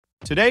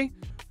Today,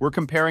 we're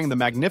comparing the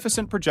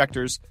magnificent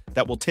projectors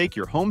that will take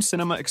your home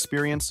cinema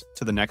experience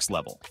to the next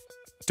level.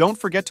 Don't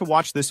forget to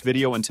watch this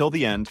video until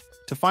the end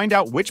to find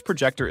out which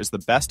projector is the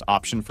best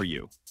option for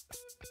you.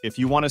 If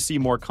you want to see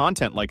more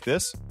content like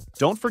this,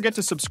 don't forget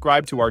to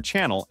subscribe to our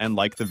channel and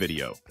like the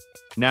video.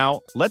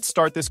 Now, let's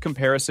start this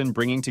comparison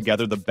bringing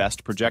together the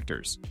best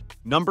projectors.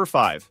 Number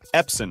 5.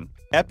 Epson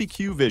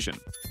EpiQ Vision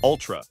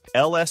Ultra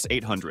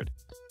LS800.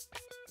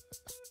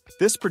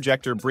 This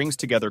projector brings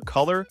together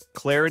color,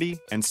 clarity,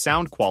 and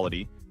sound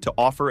quality to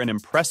offer an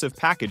impressive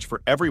package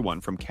for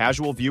everyone from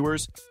casual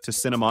viewers to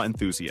cinema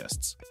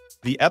enthusiasts.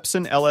 The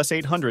Epson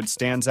LS800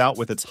 stands out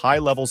with its high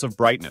levels of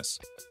brightness,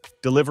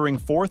 delivering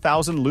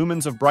 4,000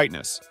 lumens of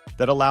brightness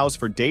that allows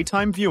for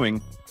daytime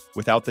viewing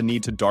without the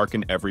need to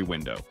darken every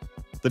window.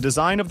 The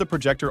design of the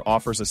projector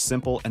offers a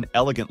simple and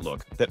elegant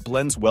look that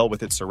blends well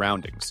with its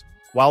surroundings.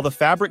 While the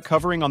fabric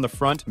covering on the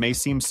front may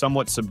seem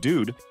somewhat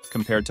subdued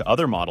compared to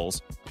other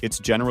models, it's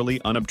generally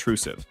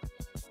unobtrusive.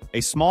 A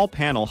small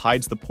panel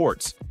hides the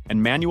ports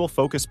and manual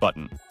focus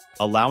button,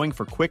 allowing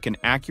for quick and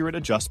accurate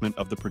adjustment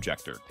of the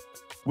projector.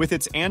 With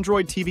its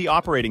Android TV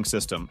operating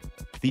system,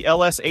 the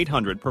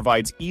LS800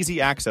 provides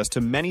easy access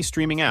to many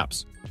streaming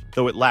apps,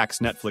 though it lacks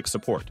Netflix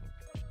support.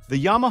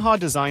 The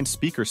Yamaha-designed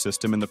speaker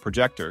system in the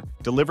projector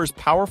delivers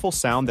powerful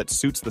sound that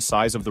suits the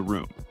size of the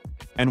room.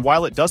 And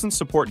while it doesn't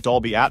support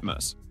Dolby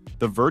Atmos,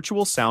 the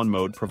virtual sound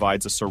mode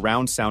provides a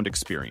surround sound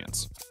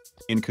experience.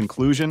 In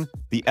conclusion,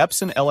 the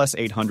Epson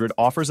LS800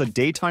 offers a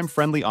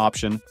daytime-friendly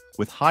option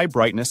with high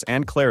brightness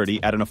and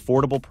clarity at an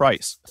affordable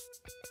price.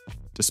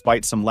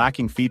 Despite some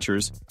lacking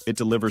features, it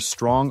delivers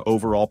strong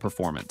overall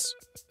performance.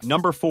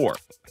 Number 4.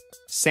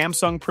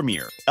 Samsung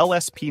Premier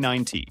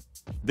LSP9T.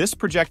 This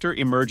projector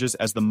emerges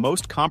as the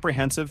most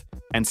comprehensive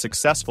and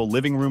successful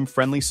living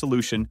room-friendly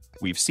solution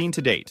we've seen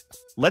to date.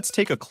 Let's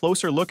take a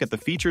closer look at the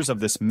features of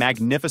this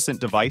magnificent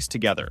device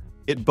together.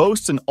 It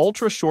boasts an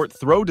ultra-short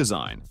throw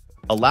design,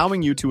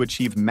 allowing you to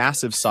achieve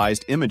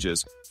massive-sized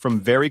images from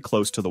very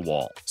close to the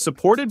wall.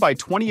 Supported by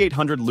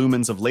 2800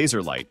 lumens of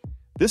laser light,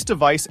 this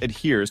device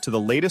adheres to the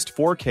latest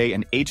 4K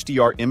and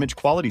HDR image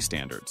quality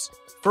standards.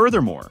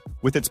 Furthermore,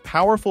 with its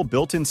powerful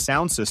built-in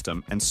sound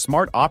system and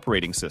smart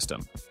operating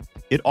system,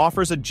 it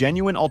offers a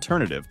genuine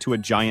alternative to a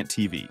giant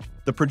TV.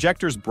 The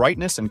projector's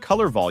brightness and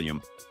color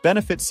volume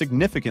benefit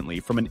significantly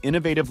from an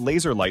innovative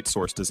laser light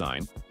source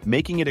design,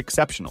 making it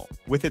exceptional.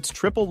 With its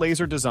triple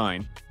laser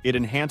design, it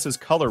enhances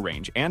color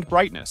range and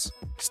brightness,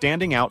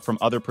 standing out from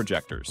other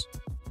projectors.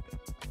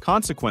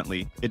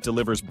 Consequently, it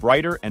delivers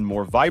brighter and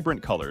more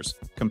vibrant colors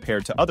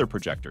compared to other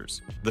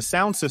projectors. The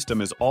sound system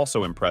is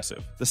also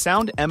impressive. The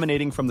sound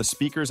emanating from the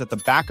speakers at the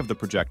back of the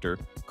projector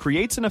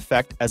creates an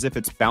effect as if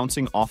it's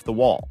bouncing off the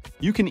wall.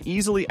 You can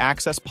easily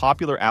access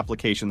popular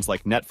applications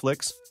like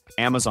Netflix,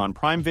 Amazon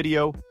Prime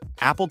Video,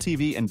 Apple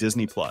TV, and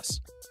Disney+.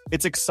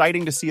 It's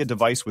exciting to see a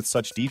device with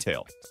such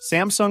detail.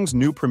 Samsung's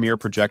new Premier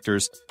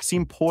projectors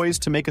seem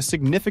poised to make a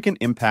significant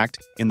impact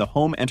in the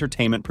home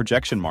entertainment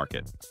projection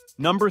market.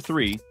 Number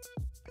 3.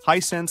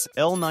 Hisense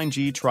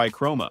L9G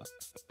Trichroma.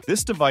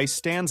 This device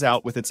stands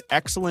out with its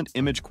excellent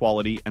image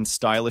quality and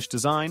stylish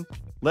design.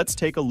 Let's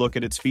take a look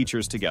at its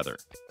features together.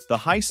 The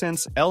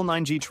Hisense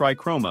L9G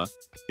Trichroma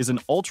is an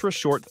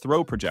ultra-short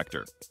throw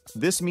projector.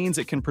 This means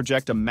it can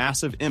project a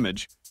massive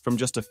image from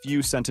just a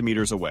few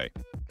centimeters away.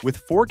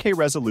 With 4K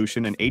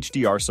resolution and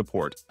HDR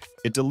support,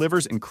 it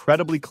delivers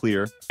incredibly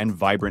clear and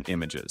vibrant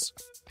images.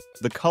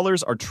 The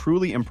colors are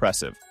truly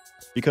impressive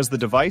because the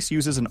device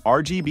uses an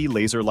RGB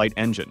laser light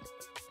engine,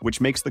 which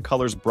makes the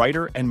colors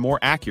brighter and more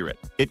accurate.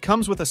 It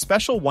comes with a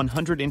special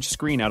 100-inch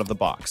screen out of the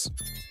box.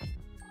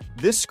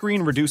 This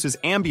screen reduces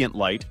ambient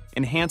light,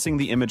 enhancing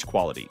the image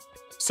quality.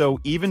 So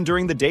even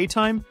during the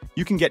daytime,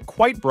 you can get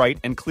quite bright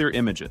and clear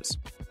images.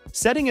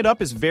 Setting it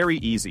up is very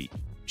easy.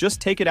 Just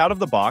take it out of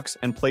the box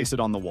and place it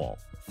on the wall.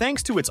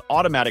 Thanks to its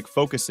automatic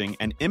focusing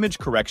and image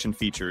correction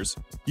features,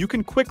 you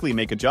can quickly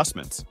make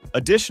adjustments.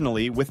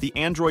 Additionally, with the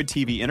Android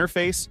TV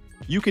interface,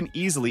 you can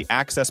easily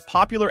access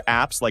popular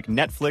apps like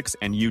Netflix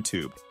and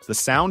YouTube. The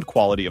sound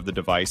quality of the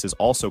device is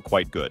also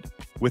quite good.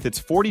 With its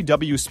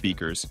 40W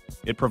speakers,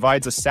 it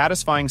provides a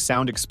satisfying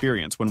sound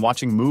experience when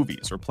watching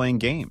movies or playing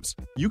games.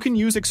 You can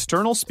use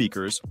external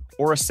speakers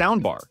or a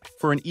soundbar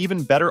for an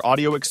even better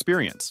audio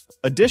experience.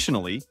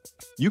 Additionally,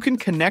 you can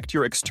connect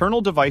your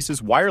external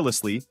devices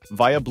wirelessly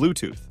via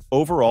Bluetooth.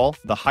 Overall,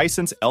 the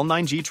Hisense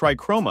L9G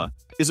Trichroma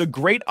is a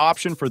great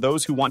option for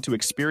those who want to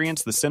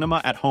experience the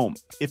cinema at home.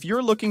 If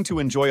you're looking to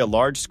enjoy a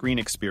large screen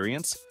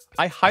experience,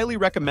 I highly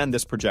recommend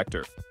this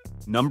projector.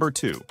 Number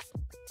 2.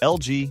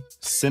 LG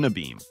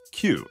Cinebeam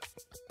Q.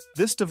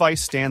 This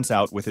device stands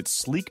out with its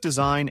sleek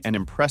design and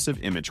impressive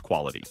image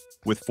quality.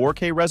 With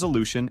 4K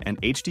resolution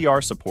and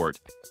HDR support,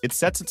 it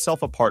sets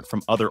itself apart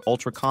from other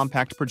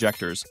ultra-compact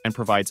projectors and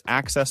provides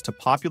access to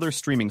popular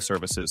streaming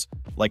services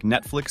like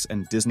Netflix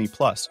and Disney+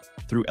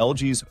 through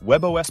LG's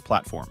WebOS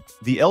platform.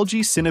 The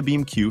LG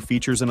Cinebeam Q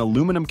features an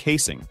aluminum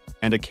casing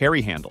and a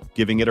carry handle,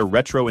 giving it a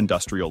retro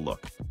industrial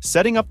look.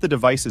 Setting up the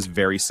device is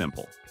very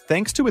simple.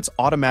 Thanks to its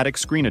automatic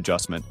screen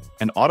adjustment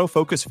and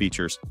autofocus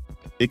features,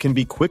 It can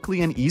be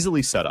quickly and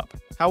easily set up.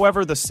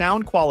 However, the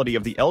sound quality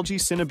of the LG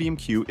Cinebeam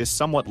Q is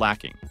somewhat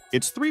lacking.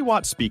 Its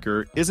 3-watt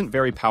speaker isn't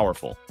very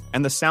powerful,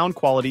 and the sound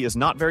quality is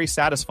not very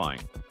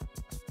satisfying.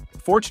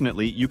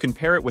 Fortunately, you can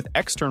pair it with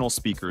external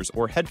speakers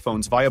or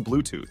headphones via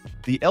Bluetooth.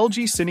 The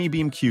LG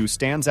Cinebeam Q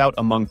stands out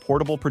among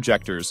portable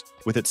projectors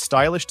with its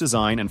stylish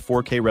design and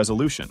 4K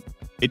resolution.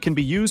 It can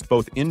be used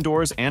both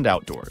indoors and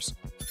outdoors,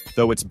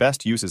 though its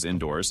best use is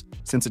indoors,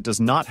 since it does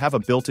not have a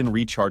built-in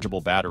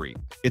rechargeable battery.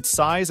 Its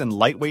size and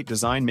lightweight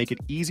design make it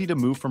easy to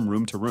move from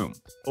room to room.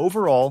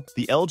 Overall,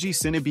 the LG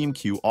Cinebeam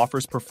Q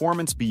offers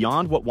performance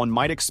beyond what one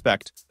might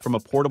expect from a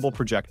portable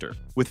projector.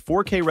 With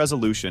 4K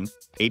resolution,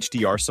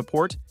 HDR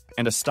support,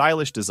 and a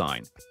stylish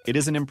design, it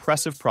is an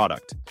impressive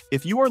product.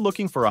 If you are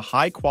looking for a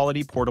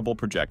high-quality portable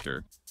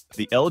projector,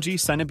 the LG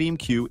Cinebeam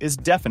Q is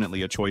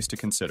definitely a choice to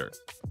consider.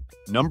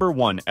 Number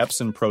 1.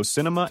 Epson Pro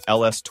Cinema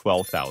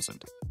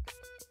LS12000.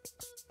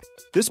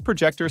 This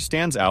projector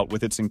stands out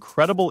with its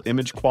incredible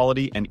image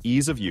quality and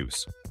ease of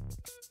use.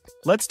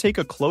 Let's take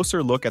a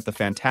closer look at the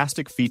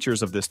fantastic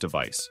features of this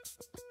device.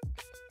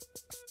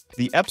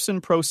 The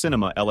Epson Pro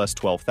Cinema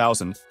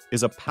LS12000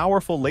 is a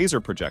powerful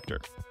laser projector.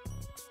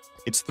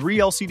 Its 3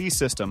 LCD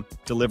system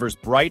delivers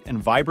bright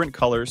and vibrant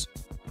colors,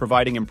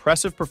 providing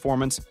impressive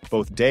performance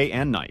both day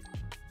and night.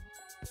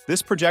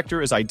 This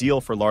projector is ideal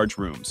for large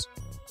rooms.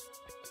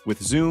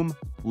 With zoom,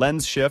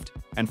 lens shift,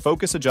 and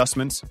focus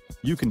adjustments,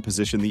 you can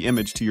position the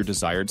image to your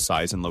desired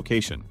size and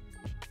location.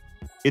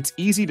 It's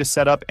easy to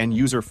set up and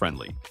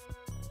user-friendly.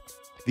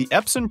 The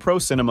Epson Pro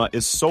Cinema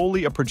is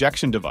solely a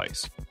projection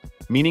device,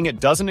 meaning it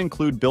doesn't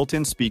include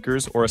built-in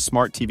speakers or a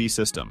smart TV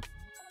system.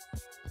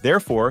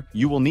 Therefore,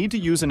 you will need to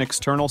use an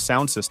external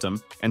sound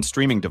system and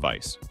streaming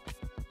device.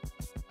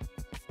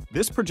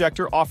 This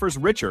projector offers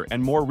richer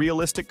and more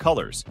realistic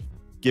colors,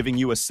 giving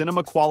you a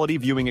cinema-quality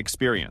viewing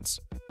experience.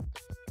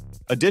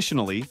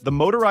 Additionally, the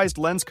motorized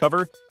lens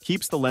cover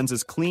keeps the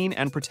lenses clean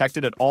and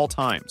protected at all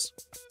times.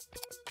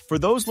 For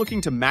those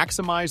looking to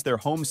maximize their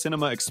home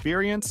cinema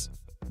experience,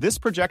 this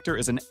projector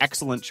is an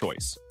excellent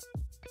choice.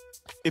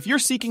 If you're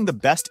seeking the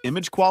best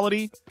image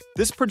quality,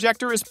 this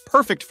projector is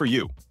perfect for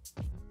you.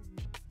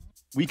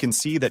 We can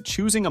see that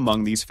choosing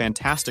among these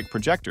fantastic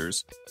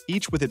projectors,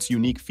 each with its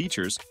unique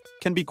features,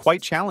 can be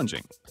quite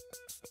challenging.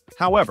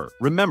 However,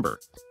 remember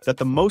that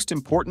the most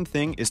important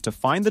thing is to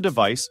find the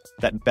device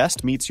that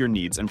best meets your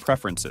needs and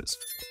preferences.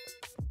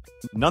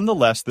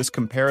 Nonetheless, this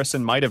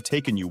comparison might have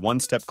taken you one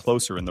step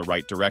closer in the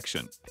right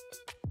direction.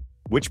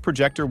 Which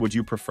projector would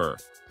you prefer?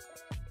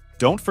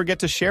 Don't forget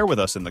to share with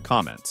us in the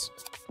comments.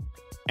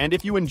 And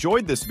if you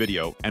enjoyed this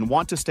video and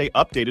want to stay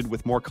updated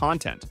with more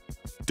content,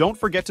 don't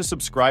forget to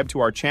subscribe to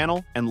our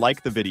channel and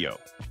like the video.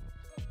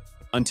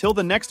 Until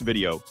the next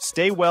video,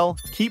 stay well,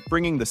 keep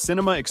bringing the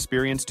cinema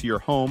experience to your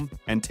home,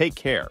 and take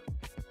care.